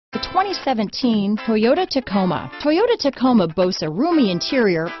2017 Toyota Tacoma. Toyota Tacoma boasts a roomy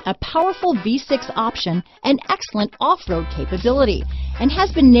interior, a powerful V6 option, and excellent off-road capability, and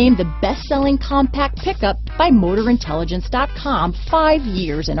has been named the best-selling compact pickup by MotorIntelligence.com 5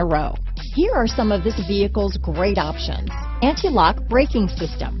 years in a row. Here are some of this vehicle's great options: anti-lock braking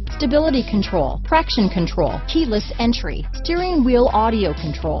system, stability control, traction control, keyless entry, steering wheel audio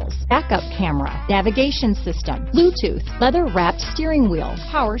controls, backup camera, navigation system, Bluetooth, leather-wrapped steering wheel,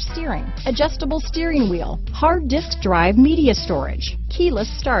 power steering, adjustable steering wheel, hard disk drive media storage, keyless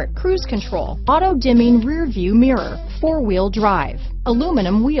start, cruise control, auto-dimming rear view mirror, four-wheel drive,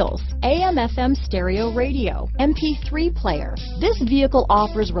 aluminum wheels, AM/FM stereo radio, MP3 player. This vehicle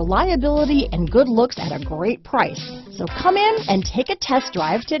offers reliability and good looks at a great price. So come in and take a test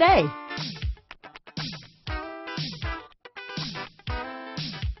drive today.